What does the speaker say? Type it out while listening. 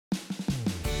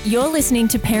You're listening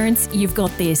to Parents, You've Got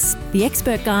This, the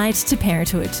expert guide to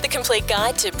parenthood. The complete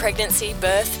guide to pregnancy,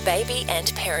 birth, baby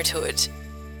and parenthood.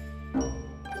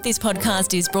 This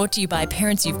podcast is brought to you by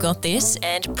Parents You've Got This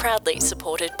and proudly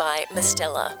supported by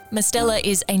Mistela. Mistela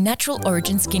is a natural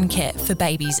origin skincare for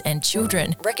babies and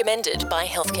children, recommended by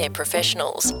healthcare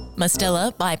professionals.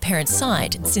 Mistela by Parents'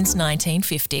 Side since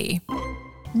 1950.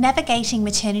 Navigating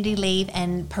maternity leave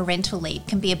and parental leave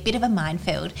can be a bit of a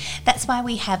minefield. That's why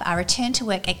we have our return to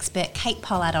work expert Kate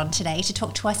Pollard on today to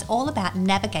talk to us all about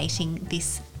navigating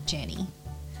this journey.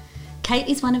 Kate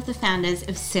is one of the founders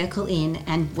of Circle In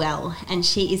and Well, and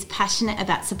she is passionate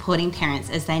about supporting parents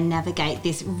as they navigate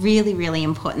this really, really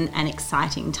important and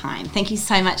exciting time. Thank you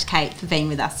so much, Kate, for being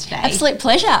with us today. Absolute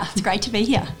pleasure. It's great to be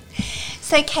here.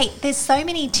 So, Kate, there's so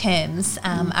many terms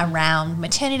around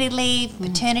maternity leave,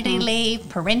 paternity leave,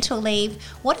 parental leave.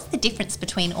 What is the difference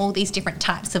between all these different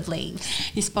types of leave?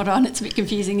 You're spot on. It's a bit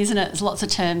confusing, isn't it? There's lots of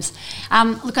terms.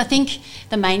 Look, I think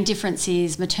the main difference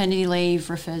is maternity leave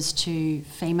refers to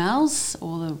females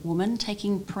or the woman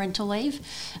taking parental leave,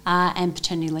 and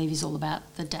paternity leave is all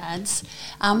about the dads.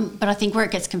 But I think where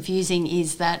it gets confusing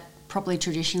is that probably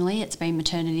traditionally it's been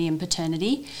maternity and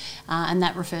paternity, and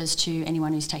that refers to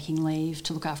anyone who's taking leave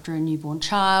to look after a newborn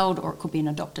child, or it could be an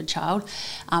adopted child.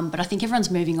 But I think everyone's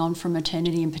moving on from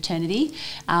maternity and paternity,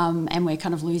 and we're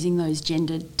kind of losing those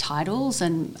gendered titles,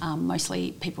 and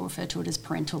mostly people refer to it as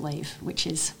parental leave, which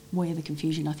is where the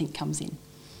confusion I think comes in.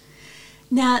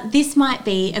 Now, this might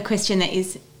be a question that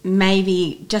is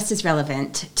maybe just as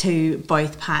relevant to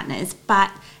both partners,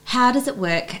 but how does it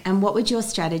work, and what would your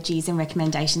strategies and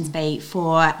recommendations be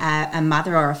for a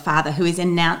mother or a father who is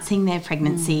announcing their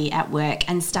pregnancy at work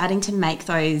and starting to make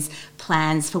those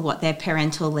plans for what their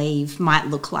parental leave might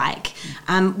look like?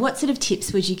 What sort of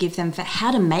tips would you give them for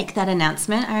how to make that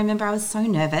announcement? I remember I was so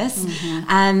nervous.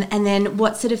 And then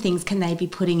what sort of things can they be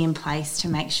putting in place to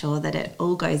make sure that it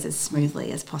all goes as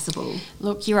smoothly as possible?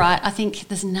 Look, you're right. I think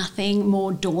there's nothing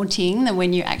more daunting than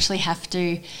when you actually have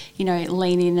to,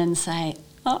 lean in and say,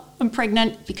 oh, I'm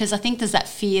pregnant, because I think there's that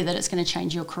fear that it's going to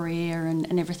change your career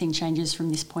and everything changes from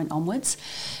this point onwards.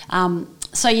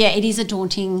 So yeah, it is a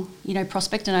daunting,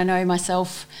 prospect, and I know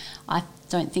myself, I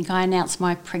don't think I announced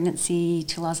my pregnancy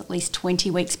till I was at least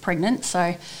 20 weeks pregnant,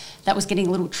 so that was getting a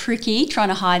little tricky trying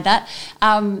to hide that.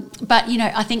 But,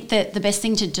 I think that the best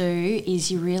thing to do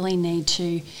is you really need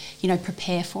to,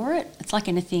 prepare for it. It's like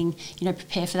anything,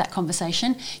 prepare for that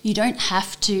conversation. You don't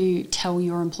have to tell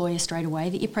your employer straight away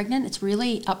that you're pregnant. It's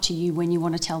really up to you when you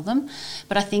want to tell them.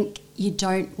 But I think you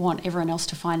don't want everyone else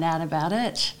to find out about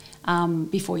it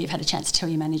before you've had a chance to tell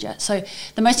your manager. So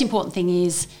the most important thing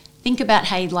is think about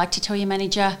how you'd like to tell your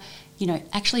manager,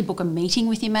 actually book a meeting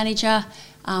with your manager.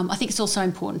 I think it's also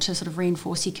important to sort of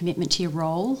reinforce your commitment to your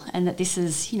role, and that this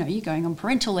is, you're going on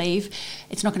parental leave.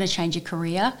 It's not going to change your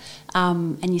career,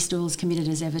 and you're still as committed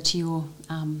as ever to your,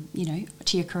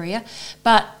 to your career.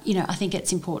 But, I think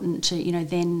it's important to,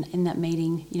 then in that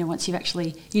meeting, once you've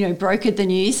actually, brokered the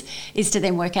news, is to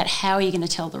then work out how are you going to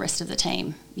tell the rest of the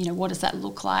team? What does that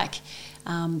look like?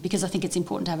 Because I think it's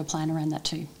important to have a plan around that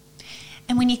too.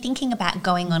 And when you're thinking about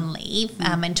going on leave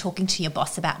and talking to your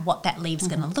boss about what that leave's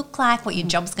going to look like, what your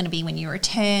job's going to be when you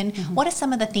return, what are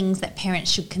some of the things that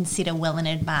parents should consider well in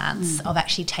advance of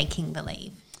actually taking the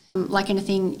leave? Like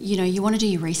anything, you want to do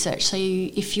your research. So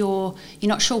if you're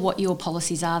not sure what your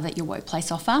policies are that your workplace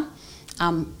offer,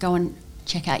 go and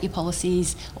check out your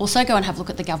policies. Also go and have a look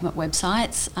at the government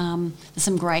websites. There's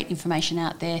some great information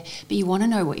out there, but you want to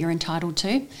know what you're entitled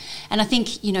to. And I think,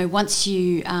 once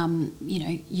you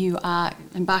are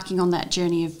embarking on that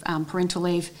journey of parental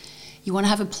leave, you want to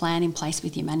have a plan in place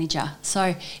with your manager.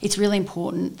 So it's really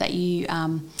important that you,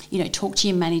 talk to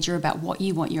your manager about what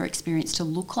you want your experience to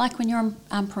look like when you're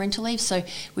on parental leave. So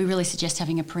we really suggest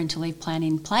having a parental leave plan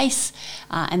in place,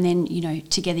 and then,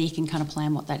 together you can kind of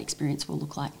plan what that experience will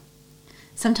look like.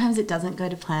 Sometimes it doesn't go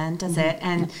to plan, does it?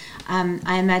 And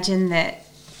I imagine that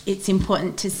it's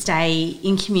important to stay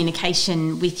in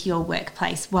communication with your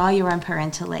workplace while you're on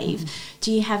parental leave.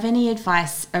 Do you have any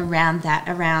advice around that?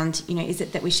 Is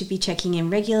it that we should be checking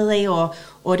in regularly, or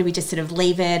do we just sort of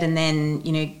leave it and then,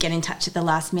 get in touch at the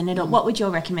last minute? Or what would your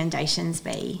recommendations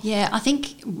be? Yeah, I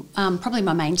think probably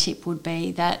my main tip would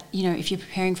be that, if you're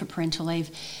preparing for parental leave,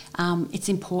 it's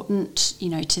important,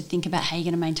 to think about how you're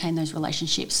going to maintain those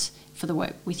relationships for the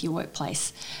work with your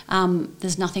workplace.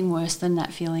 There's nothing worse than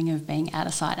that feeling of being out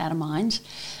of sight, out of mind,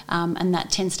 and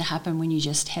that tends to happen when you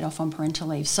just head off on parental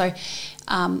leave. So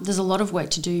there's a lot of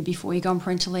work to do before you go on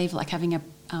parental leave, like having a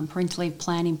parental leave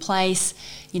plan in place.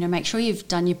 Make sure you've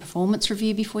done your performance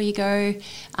review before you go.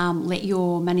 Let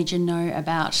your manager know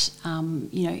about,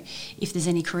 if there's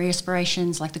any career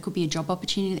aspirations, like there could be a job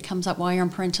opportunity that comes up while you're on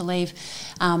parental leave.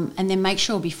 And then make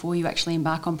sure before you actually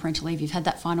embark on parental leave, you've had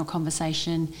that final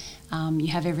conversation, you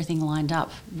have everything lined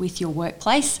up with your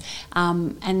workplace.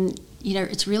 And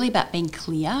it's really about being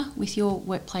clear with your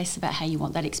workplace about how you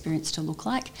want that experience to look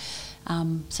like.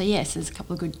 Yes, there's a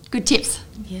couple of good tips.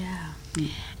 Yeah.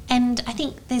 And I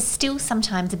think there's still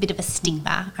sometimes a bit of a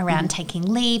stigma around taking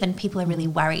leave, and people are really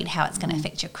worried how it's going to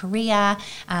affect your career.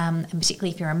 And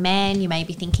particularly if you're a man, you may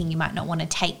be thinking you might not want to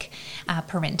take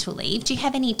parental leave. Do you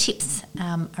have any tips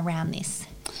around this?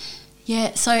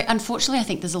 Yeah, so unfortunately I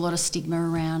think there's a lot of stigma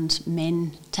around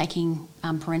men taking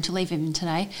parental leave even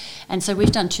today. And so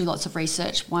we've done 2 lots of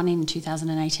research, one in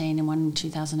 2018 and one in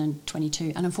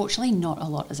 2022. And unfortunately not a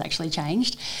lot has actually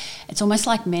changed. It's almost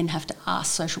like men have to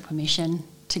ask social permission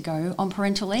to go on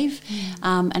parental leave.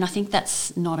 And I think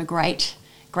that's not a great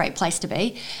place to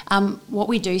be. What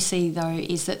we do see though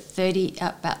is that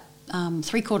about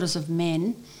 3/4 of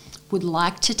men would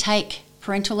like to take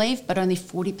parental leave, but only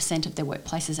 40% of their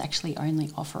workplaces actually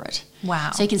only offer it. Wow.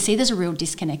 So you can see there's a real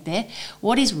disconnect there.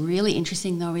 What is really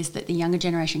interesting though is that the younger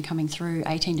generation coming through,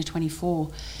 18 to 24,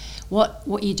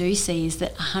 what you do see is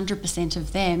that 100%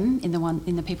 of them,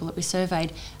 in the people that we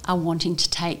surveyed, are wanting to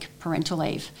take parental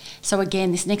leave. So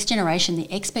again, this next generation,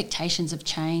 the expectations have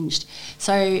changed.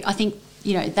 So I think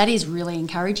that is really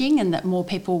encouraging, and that more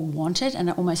people want it and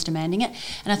are almost demanding it.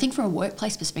 And I think from a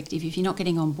workplace perspective, if you're not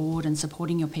getting on board and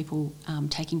supporting your people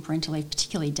taking parental leave,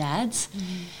 particularly dads,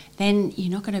 then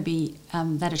you're not going to be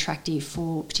that attractive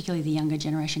for particularly the younger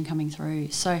generation coming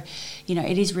through. So,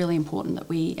 it is really important that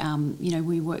we,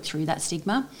 we work through that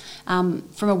stigma.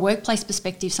 From a workplace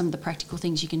perspective, some of the practical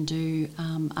things you can do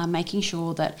are making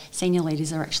sure that senior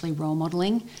leaders are actually role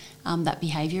modelling that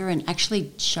behaviour and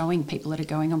actually showing people that are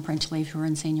going on parental leave who are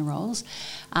in senior roles.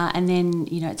 And then,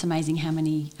 it's amazing how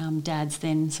many dads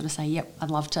then sort of say, yep, I'd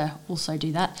love to also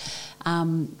do that.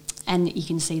 And you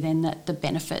can see then that the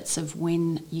benefits of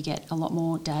when you get a lot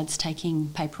more dads taking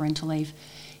paid parental leave,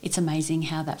 it's amazing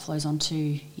how that flows on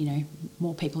to,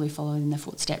 more people who follow in their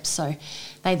footsteps. So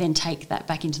they then take that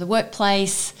back into the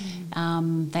workplace.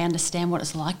 They understand what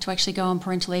it's like to actually go on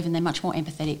parental leave, and they're much more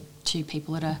empathetic to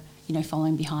people that are,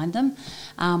 following behind them.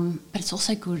 But it's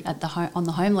also good at on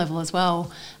the home level as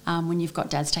well, when you've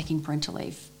got dads taking parental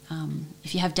leave.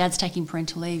 If you have dads taking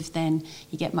parental leave, then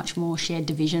you get much more shared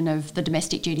division of the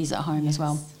domestic duties at home as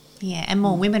well. Yeah, and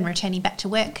more women returning back to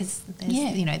work because,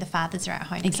 the fathers are at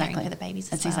home caring for the babies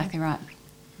as well. That's exactly right.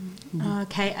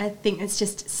 Okay, I think it's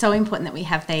just so important that we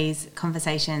have these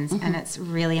conversations, and it's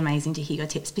really amazing to hear your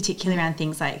tips, particularly around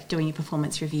things like doing your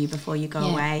performance review before you go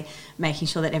away, making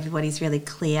sure that everybody's really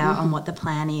clear on what the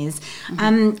plan is.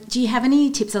 Do you have any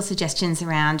tips or suggestions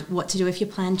around what to do if your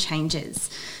plan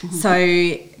changes?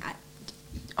 So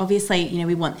obviously,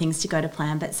 we want things to go to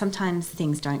plan, but sometimes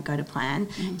things don't go to plan.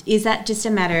 Is that just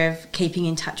a matter of keeping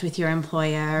in touch with your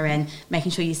employer and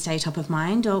making sure you stay top of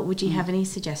mind, or would you have any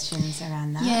suggestions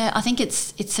around that? Yeah, I think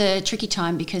it's a tricky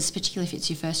time because particularly if it's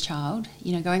your first child,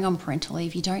 going on parental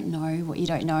leave, you don't know what you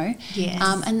don't know. Yes.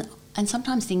 And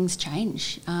sometimes things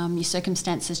change, your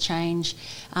circumstances change.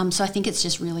 So I think it's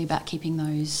just really about keeping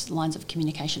those lines of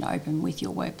communication open with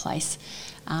your workplace.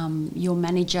 Your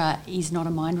manager is not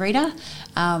a mind reader.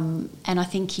 And I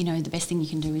think, the best thing you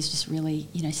can do is just really,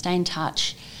 stay in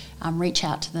touch, reach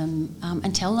out to them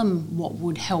and tell them what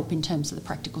would help in terms of the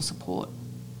practical support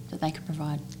that they could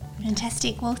provide.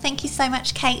 Fantastic. Well, thank you so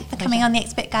much, Kate, for coming on the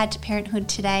Expert Guide to Parenthood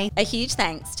today. A huge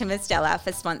thanks to Mistella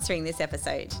for sponsoring this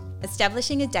episode.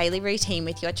 Establishing a daily routine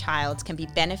with your child can be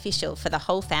beneficial for the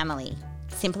whole family.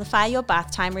 Simplify your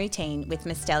bath time routine with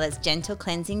Mistella's Gentle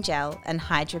Cleansing Gel and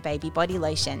Hydra Baby Body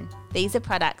Lotion. These are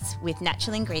products with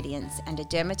natural ingredients and are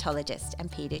dermatologist and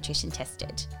paediatrician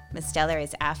tested. Mistella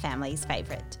is our family's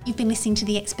favourite. You've been listening to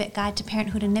the Expert Guide to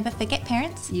Parenthood, and never forget,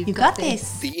 parents, you've got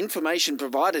this. The information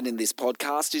provided in this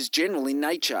podcast is general in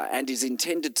nature and is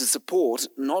intended to support,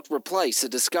 not replace, a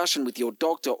discussion with your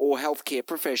doctor or healthcare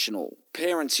professional.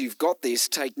 Parents You've Got This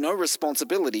take no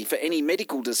responsibility for any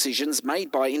medical decisions made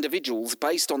by individuals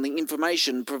based on the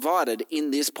information provided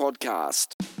in this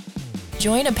podcast.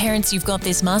 Join a Parents You've Got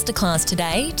This masterclass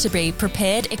today to be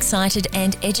prepared, excited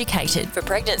and educated for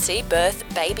pregnancy, birth,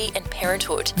 baby and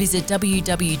parenthood. Visit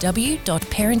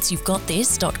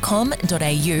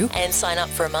www.parentsyouvegotthis.com.au and sign up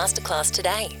for a masterclass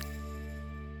today.